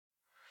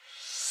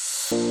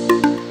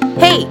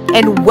Hey,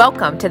 and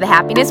welcome to the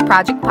Happiness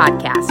Project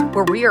podcast,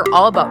 where we are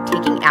all about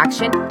taking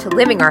action to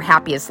living our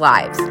happiest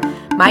lives.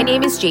 My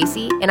name is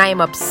JC, and I am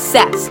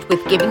obsessed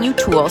with giving you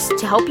tools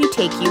to help you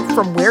take you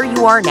from where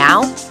you are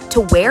now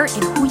to where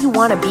and who you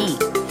want to be.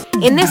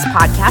 In this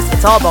podcast,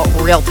 it's all about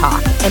real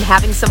talk and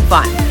having some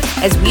fun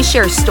as we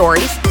share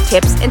stories,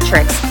 tips, and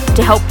tricks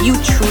to help you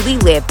truly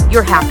live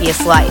your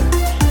happiest life.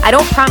 I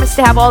don't promise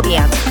to have all the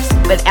answers,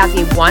 but as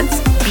a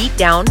once beat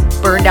down,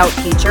 burned out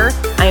teacher,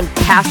 I am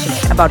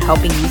passionate about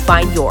helping you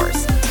find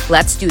yours.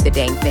 Let's do the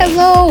dang thing.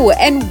 Hello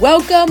and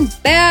welcome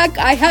back.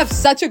 I have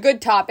such a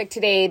good topic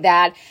today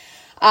that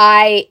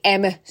I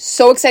am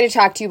so excited to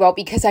talk to you about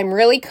because I'm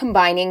really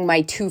combining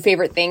my two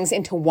favorite things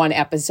into one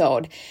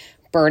episode.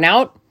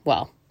 Burnout,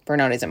 well,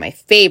 burnout isn't my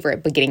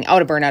favorite, but getting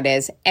out of burnout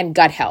is, and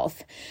gut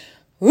health.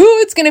 Ooh,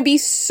 it's going to be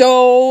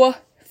so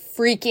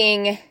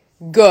freaking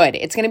good.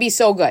 It's going to be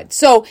so good.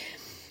 So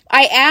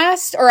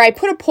I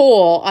put a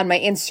poll on my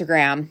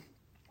Instagram,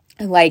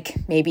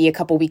 like maybe a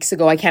couple weeks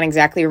ago, I can't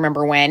exactly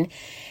remember when,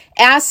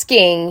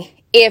 asking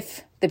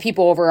if the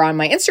people over on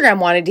my Instagram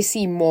wanted to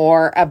see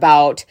more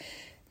about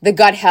the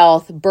gut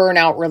health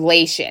burnout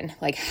relation.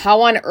 Like,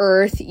 how on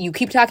earth, you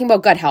keep talking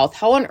about gut health,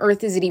 how on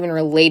earth is it even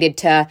related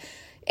to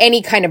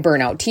any kind of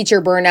burnout, teacher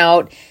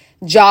burnout,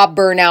 job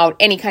burnout,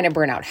 any kind of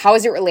burnout? How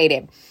is it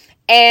related?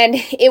 And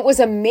it was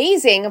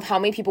amazing of how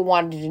many people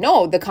wanted to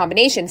know the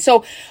combination.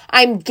 So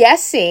I'm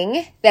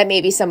guessing that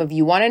maybe some of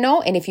you want to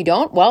know. And if you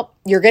don't, well,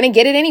 you're going to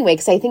get it anyway,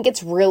 because I think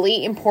it's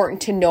really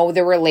important to know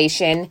the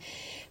relation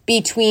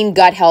between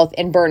gut health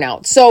and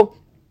burnout. So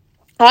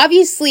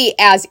obviously,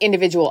 as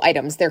individual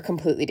items, they're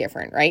completely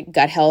different, right?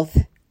 Gut health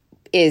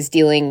is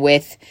dealing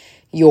with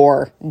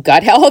your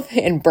gut health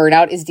and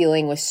burnout is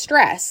dealing with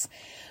stress.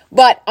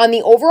 But on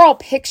the overall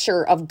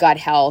picture of gut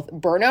health,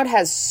 burnout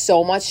has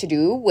so much to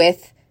do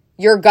with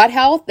your gut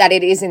health that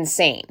it is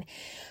insane.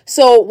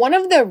 So one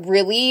of the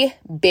really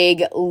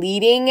big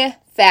leading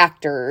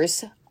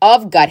factors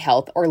of gut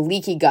health or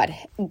leaky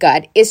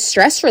gut is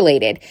stress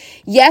related.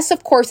 Yes,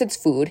 of course, it's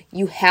food.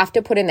 You have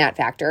to put in that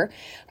factor.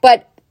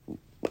 But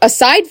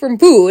aside from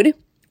food,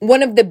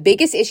 one of the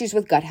biggest issues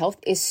with gut health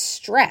is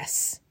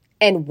stress.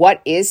 And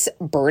what is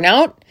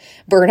burnout?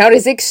 Burnout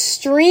is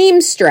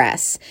extreme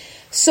stress.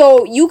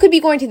 So you could be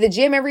going to the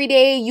gym every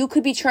day. You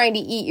could be trying to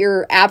eat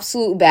your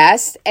absolute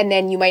best, and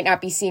then you might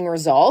not be seeing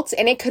results.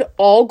 And it could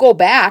all go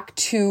back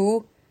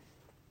to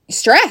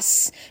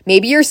stress.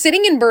 Maybe you're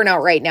sitting in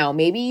burnout right now.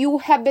 Maybe you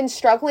have been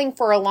struggling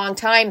for a long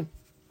time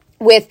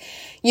with,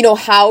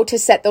 how to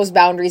set those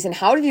boundaries and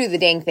how to do the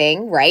dang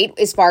thing, right?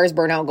 As far as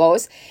burnout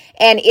goes.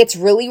 And it's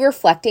really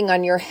reflecting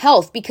on your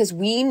health because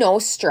we know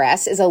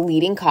stress is a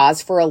leading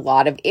cause for a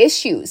lot of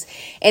issues.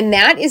 And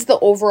that is the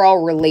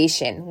overall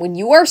relation. When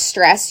you are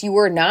stressed, you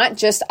are not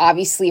just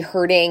obviously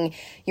hurting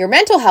your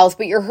mental health,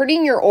 but you're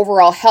hurting your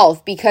overall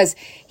health, because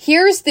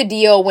here's the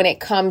deal when it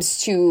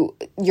comes to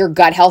your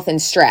gut health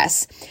and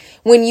stress.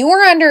 When you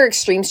are under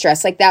extreme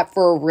stress like that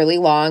for a really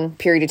long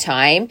period of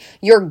time,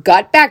 your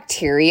gut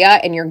bacteria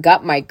and your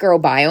gut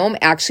microbiome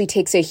actually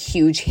takes a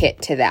huge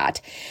hit to that.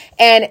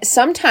 And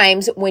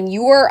sometimes when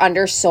you are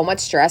under so much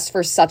stress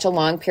for such a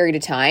long period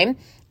of time,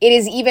 it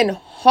is even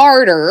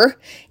harder,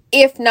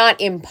 if not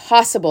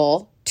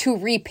impossible, to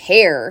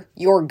repair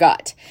your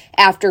gut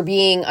after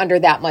being under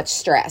that much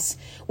stress,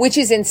 which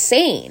is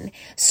insane.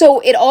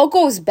 So it all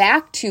goes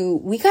back to,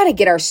 we got to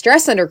get our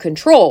stress under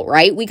control,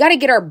 right? We got to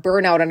get our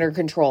burnout under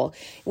control.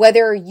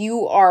 Whether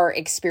you are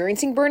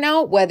experiencing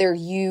burnout, whether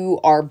you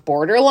are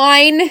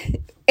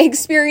borderline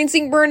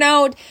experiencing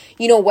burnout,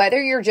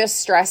 whether your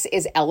just stress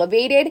is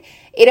elevated,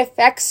 it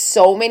affects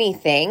so many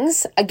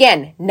things.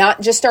 Again,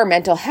 not just our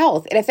mental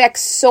health. It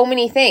affects so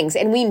many things.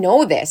 And we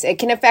know this. It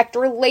can affect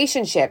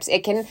relationships.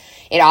 It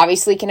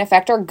obviously can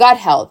affect our gut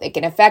health. It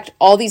can affect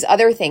all these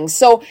other things.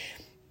 So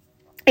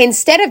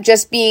instead of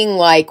just being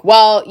like,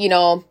 well,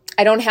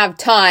 I don't have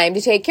time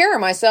to take care of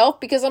myself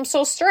because I'm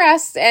so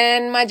stressed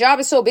and my job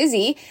is so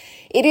busy,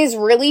 it is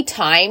really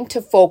time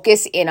to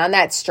focus in on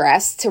that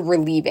stress to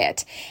relieve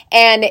it.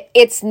 And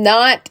it's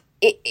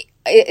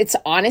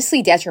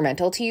honestly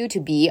detrimental to you to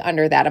be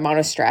under that amount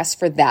of stress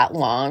for that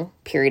long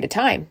period of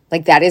time.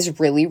 Like, that is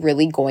really,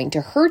 really going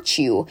to hurt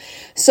you.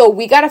 So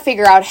we got to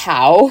figure out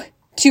how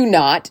to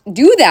not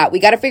do that. We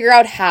got to figure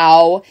out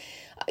how,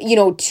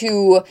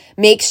 to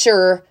make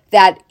sure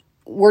that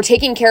we're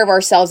taking care of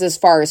ourselves as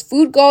far as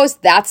food goes.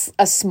 That's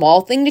a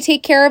small thing to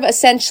take care of,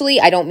 essentially.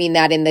 I don't mean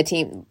that in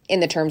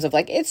the terms of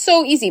like, it's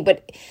so easy,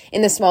 but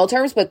in the small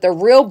terms. But the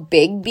real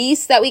big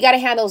beast that we got to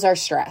handle is our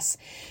stress.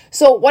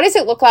 So what does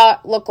it look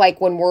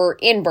like when we're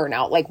in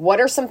burnout? Like, what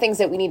are some things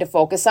that we need to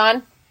focus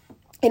on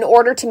in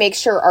order to make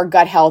sure our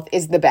gut health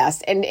is the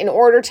best, and in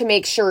order to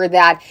make sure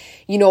that,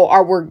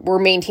 we're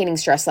maintaining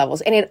stress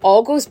levels? And it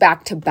all goes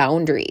back to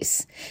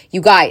boundaries.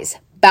 You guys,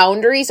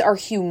 boundaries are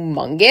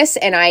humongous,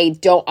 and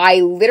I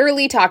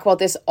literally talk about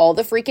this all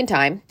the freaking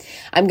time.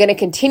 I'm going to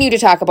continue to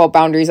talk about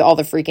boundaries all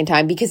the freaking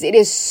time because it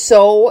is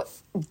so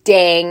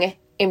dang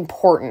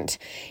important.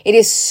 It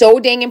is so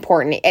dang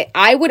important.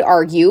 I would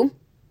argue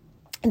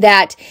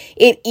that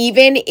it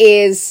even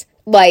is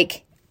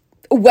like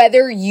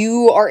whether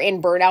you are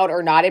in burnout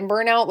or not in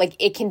burnout, like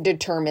it can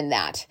determine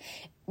that.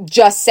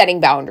 Just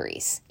setting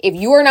boundaries. If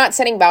you are not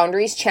setting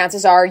boundaries,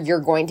 chances are you're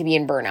going to be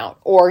in burnout,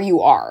 or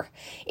you are.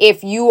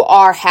 If you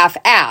are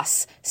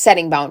half-ass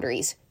setting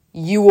boundaries,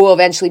 you will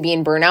eventually be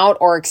in burnout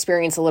or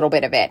experience a little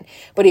bit of it.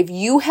 But if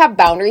you have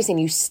boundaries and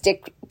you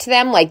stick to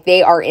them like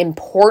they are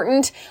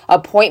important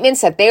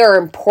appointments, that they are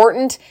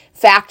important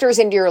factors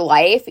into your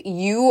life,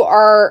 you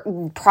are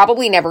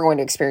probably never going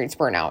to experience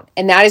burnout.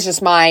 And that is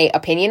just my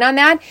opinion on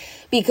that,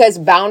 because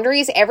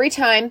boundaries, every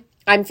time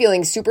I'm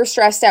feeling super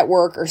stressed at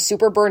work or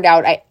super burned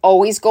out, I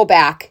always go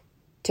back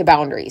to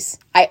boundaries.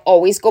 I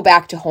always go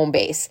back to home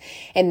base,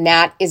 and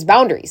that is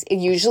boundaries.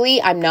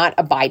 Usually I'm not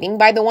abiding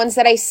by the ones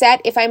that I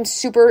set if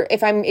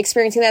I'm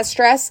experiencing that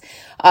stress.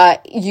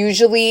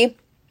 Usually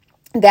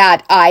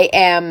that I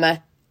am,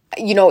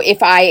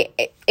 if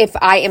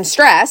I am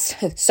stressed,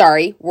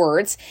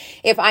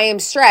 if I am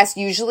stressed,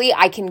 usually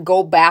I can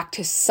go back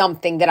to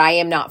something that I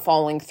am not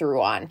following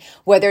through on,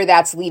 whether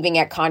that's leaving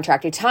at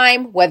contracted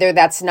time, whether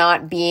that's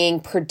not being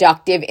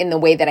productive in the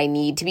way that I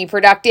need to be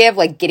productive,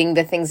 like getting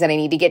the things that I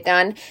need to get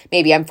done.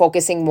 Maybe I'm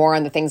focusing more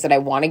on the things that I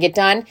want to get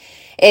done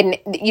and,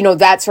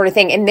 that sort of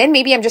thing. And then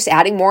maybe I'm just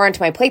adding more onto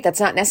my plate that's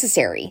not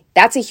necessary.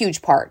 That's a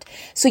huge part.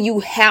 So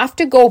you have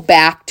to go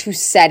back to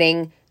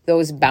setting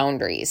those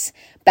boundaries.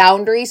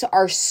 Boundaries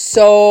are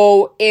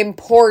so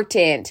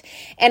important.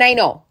 And I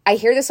know, I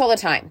hear this all the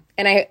time.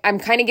 And I'm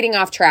kind of getting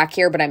off track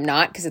here, but I'm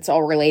not, because it's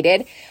all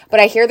related. But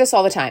I hear this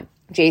all the time.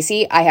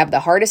 JC, I have the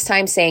hardest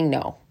time saying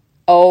no.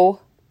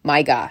 Oh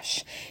my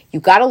gosh.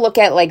 You got to look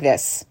at it like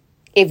this.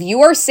 If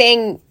you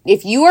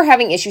are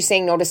having issues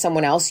saying no to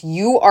someone else,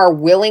 you are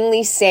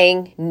willingly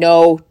saying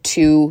no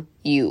to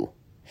you.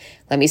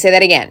 Let me say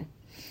that again.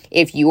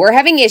 If you are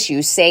having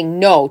issues saying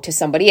no to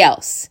somebody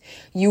else,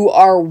 you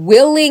are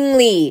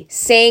willingly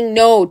saying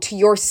no to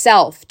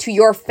yourself, to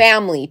your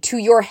family, to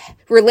your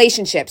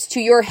relationships, to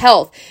your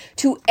health,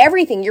 to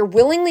everything. You're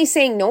willingly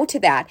saying no to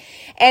that.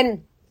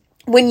 And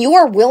when you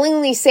are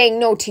willingly saying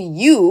no to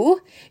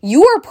you,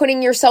 you are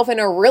putting yourself in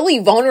a really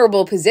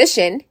vulnerable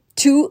position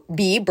to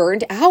be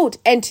burned out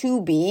and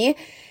to be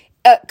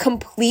a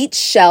complete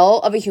shell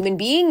of a human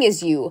being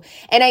is you.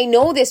 And I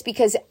know this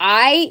because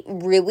I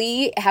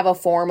really have a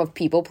form of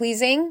people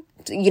pleasing.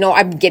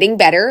 I'm getting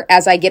better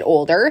as I get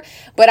older,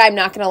 but I'm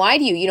not going to lie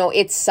to you.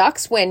 It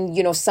sucks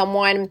when,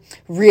 someone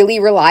really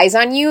relies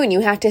on you and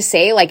you have to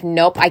say like,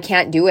 nope, I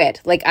can't do it.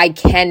 Like, I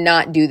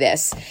cannot do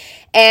this.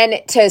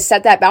 And to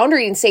set that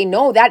boundary and say,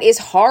 no, that is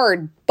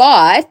hard.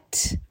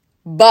 But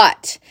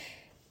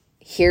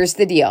here's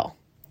the deal.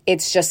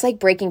 It's just like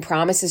breaking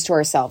promises to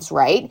ourselves,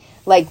 right?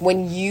 Like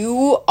when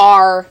you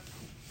are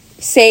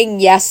saying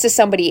yes to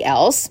somebody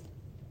else,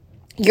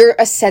 you're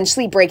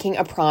essentially breaking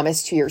a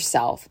promise to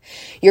yourself.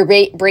 You're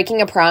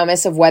breaking a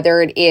promise of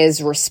whether it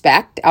is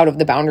respect out of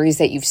the boundaries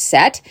that you've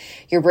set.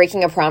 You're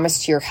breaking a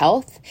promise to your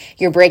health.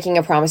 You're breaking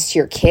a promise to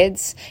your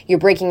kids. You're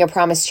breaking a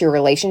promise to your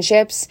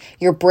relationships.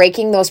 You're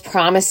breaking those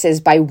promises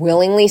by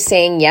willingly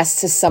saying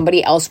yes to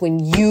somebody else when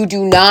you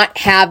do not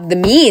have the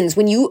means,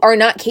 when you are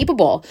not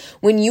capable,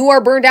 when you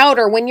are burned out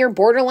or when you're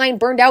borderline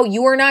burned out,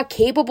 you are not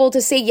capable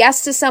to say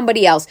yes to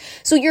somebody else.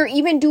 So you're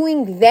even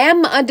doing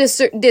them a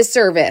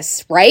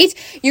disservice, right?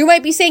 You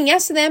might be saying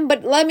yes to them,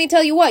 but let me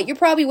tell you what,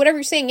 whatever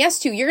you're saying yes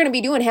to, you're going to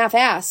be doing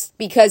half-assed,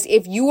 because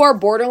if you are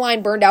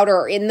borderline burned out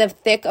or in the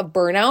thick of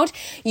burnout,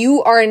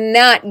 you are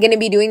not going to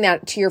be doing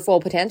that to your full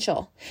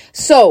potential.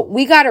 So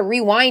we got to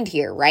rewind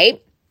here,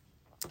 right?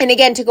 And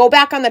again, to go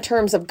back on the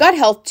terms of gut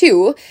health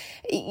too,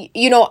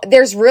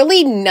 there's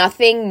really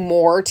nothing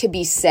more to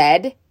be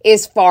said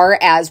as far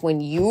as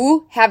when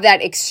you have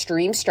that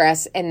extreme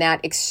stress and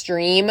that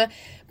extreme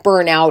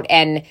burnout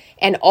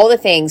and all the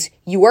things,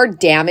 you are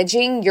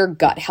damaging your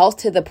gut health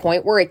to the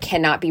point where it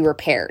cannot be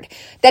repaired.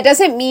 That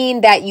doesn't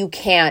mean that you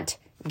can't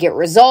get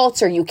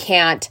results or you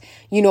can't,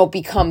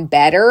 become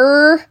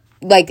better.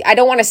 Like, I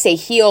don't want to say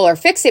heal or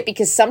fix it,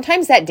 because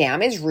sometimes that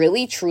damage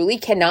really, truly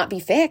cannot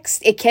be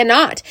fixed. It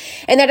cannot.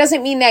 And that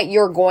doesn't mean that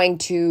you're going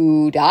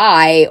to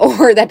die,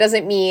 or that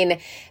doesn't mean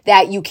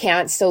that you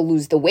can't still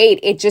lose the weight.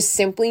 It just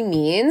simply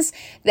means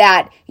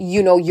that,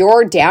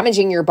 you're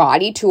damaging your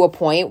body to a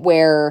point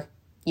where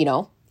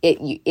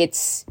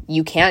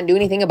you can't do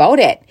anything about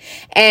it.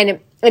 And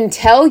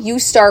until you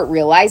start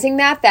realizing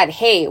that,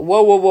 hey,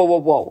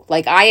 whoa,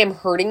 like I am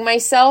hurting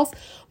myself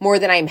more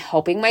than I'm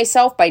helping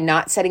myself by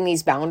not setting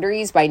these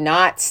boundaries, by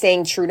not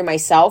staying true to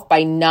myself,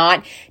 by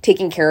not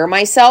taking care of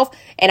myself,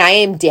 and I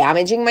am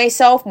damaging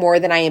myself more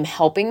than I am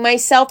helping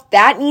myself,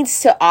 that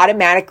needs to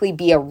automatically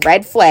be a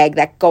red flag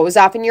that goes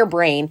off in your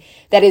brain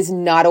that is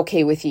not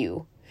okay with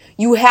you.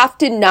 You have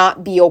to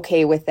not be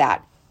okay with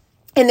that.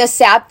 And the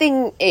sad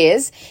thing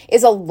is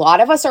a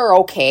lot of us are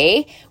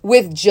okay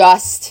with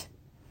just,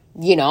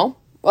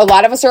 A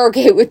lot of us are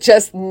okay with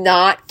just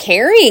not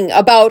caring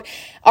about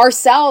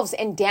ourselves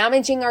and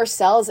damaging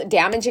ourselves,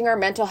 damaging our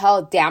mental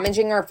health,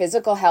 damaging our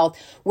physical health.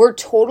 We're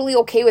totally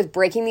okay with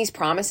breaking these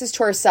promises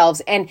to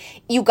ourselves. And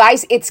you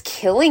guys, it's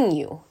killing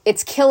you.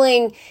 It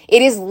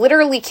is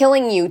literally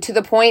killing you to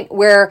the point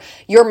where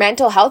your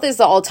mental health is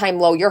the all-time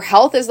low. Your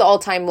health is the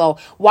all-time low.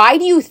 Why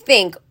do you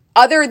think,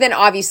 other than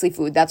obviously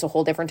food, that's a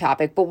whole different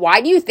topic, but why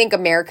do you think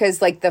America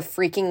is like the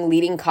freaking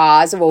leading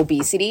cause of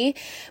obesity?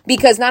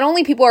 Because not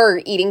only people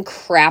are eating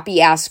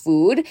crappy ass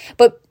food,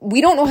 but we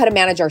don't know how to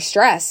manage our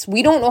stress.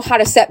 We don't know how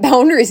to set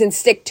boundaries and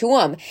stick to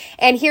them.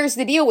 And here's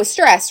the deal with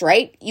stress,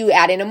 right? You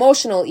add in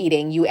emotional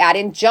eating, you add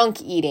in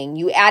junk eating,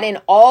 you add in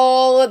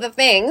all of the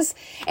things,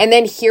 and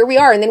then here we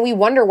are. And then we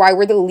wonder why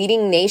we're the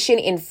leading nation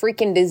in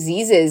freaking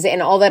diseases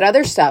and all that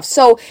other stuff.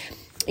 So,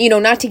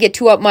 not to get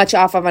too much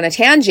off of on a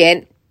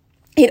tangent,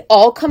 it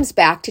all comes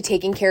back to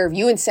taking care of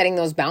you and setting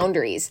those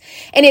boundaries.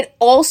 And it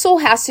also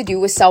has to do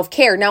with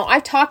self-care. Now,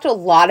 I've talked a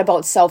lot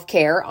about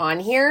self-care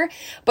on here,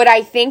 but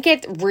I think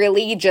it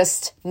really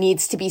just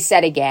needs to be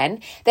said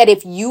again, that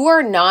if you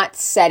are not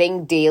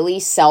setting daily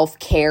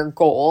self-care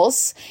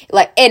goals,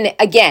 and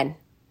again,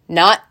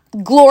 not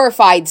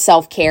glorified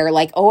self-care,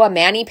 like, a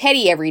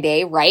mani-pedi every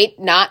day, right?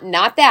 Not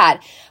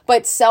that,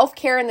 but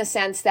self-care in the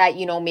sense that,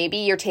 maybe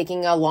you're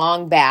taking a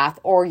long bath,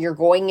 or you're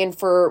going in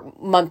for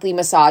monthly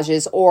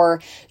massages,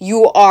 or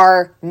you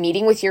are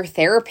meeting with your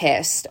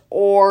therapist,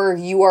 or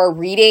you are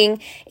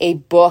reading a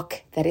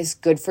book that is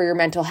good for your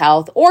mental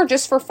health, or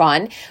just for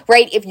fun,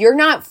 right? If you're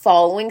not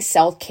following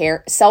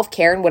self-care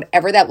and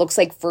whatever that looks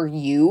like for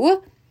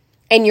you,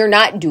 and you're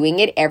not doing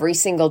it every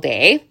single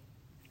day,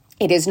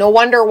 it is no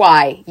wonder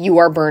why you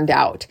are burned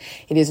out.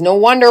 It is no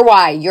wonder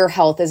why your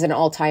health is an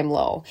all-time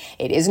low.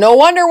 It is no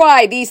wonder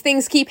why these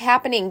things keep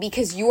happening,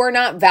 because you are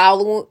not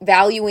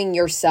valuing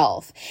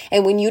yourself.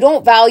 And when you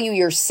don't value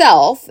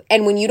yourself,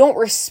 and when you don't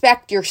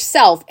respect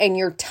yourself and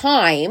your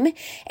time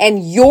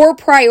and your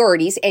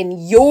priorities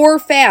and your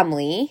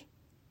family,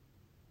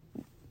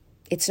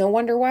 it's no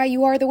wonder why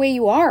you are the way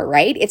you are,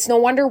 right? It's no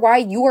wonder why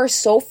you are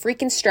so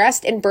freaking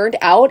stressed and burned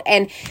out,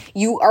 and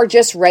you are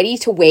just ready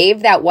to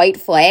wave that white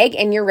flag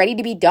and you're ready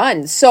to be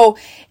done. So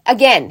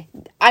again,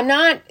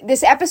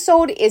 this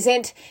episode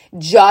isn't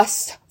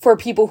just for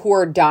people who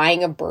are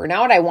dying of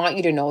burnout. I want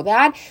you to know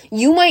that.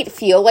 You might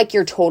feel like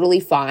you're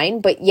totally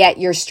fine, but yet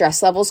your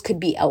stress levels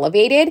could be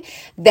elevated.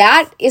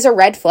 That is a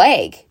red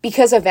flag,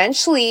 because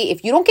eventually,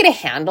 if you don't get a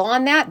handle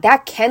on that,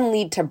 that can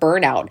lead to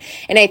burnout.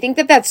 And I think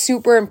that that's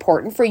super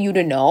important for you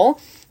to know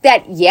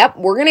that, yep,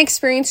 we're going to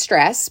experience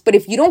stress, but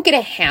if you don't get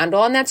a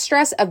handle on that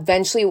stress,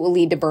 eventually it will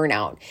lead to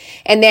burnout.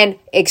 And then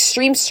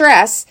extreme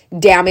stress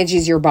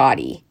damages your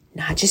body,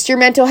 not just your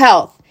mental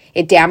health.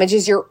 It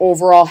damages your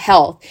overall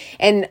health.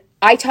 And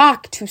I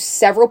talk to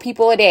several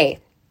people a day.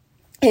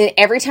 And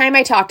every time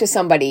I talk to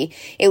somebody,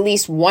 at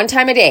least one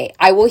time a day,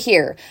 I will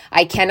hear,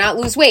 I cannot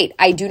lose weight.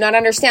 I do not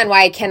understand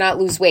why I cannot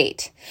lose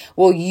weight.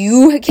 Well,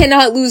 you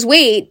cannot lose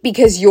weight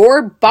because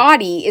your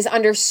body is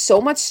under so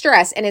much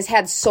stress and has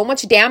had so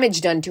much damage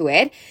done to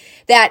it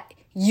that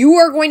you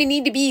are going to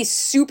need to be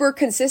super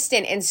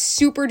consistent and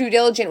super due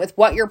diligent with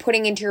what you're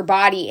putting into your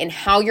body and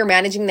how you're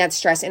managing that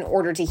stress in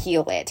order to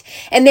heal it.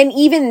 And then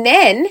even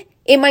then,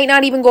 it might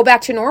not even go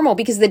back to normal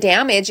because the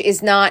damage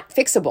is not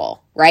fixable,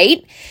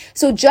 right?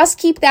 So just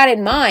keep that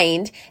in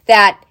mind,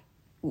 that,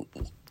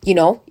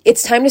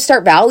 it's time to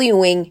start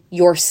valuing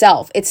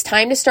yourself. It's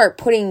time to start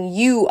putting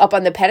you up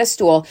on the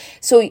pedestal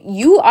so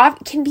you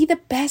can be the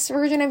best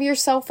version of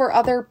yourself for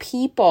other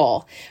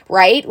people,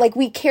 right? Like,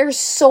 we care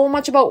so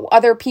much about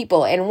other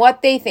people and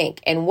what they think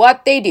and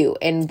what they do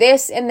and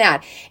this and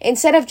that.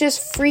 Instead of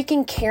just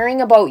freaking caring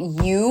about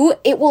you,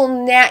 you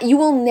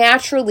will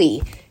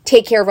naturally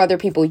take care of other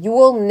people. You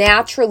will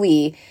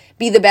naturally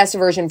be the best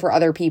version for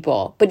other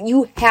people, but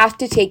you have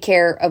to take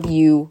care of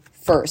you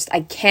first. I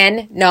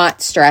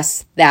cannot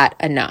stress that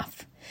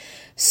enough.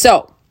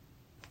 So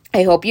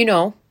I hope you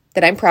know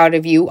that I'm proud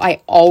of you.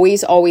 I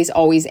always, always,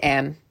 always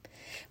am.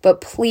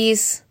 But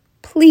please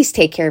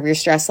take care of your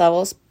stress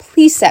levels.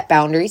 Please set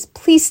boundaries.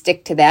 Please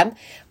stick to them.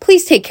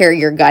 Please take care of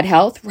your gut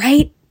health,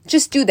 right?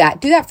 Just do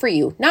that. Do that for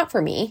you, not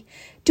for me.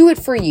 Do it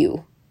for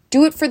you.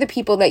 Do it for the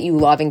people that you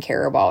love and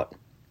care about.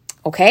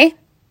 Okay?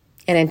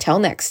 And until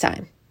next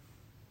time.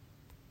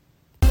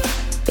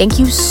 Thank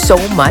you so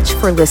much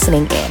for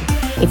listening in.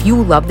 If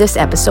you love this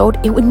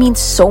episode, it would mean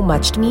so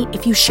much to me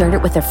if you shared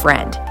it with a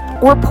friend,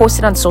 or post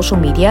it on social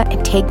media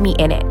and tag me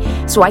in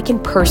it so I can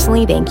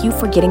personally thank you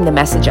for getting the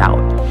message out.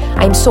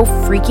 I am so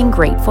freaking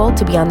grateful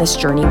to be on this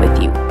journey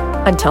with you.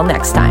 Until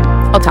next time,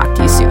 I'll talk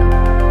to you soon.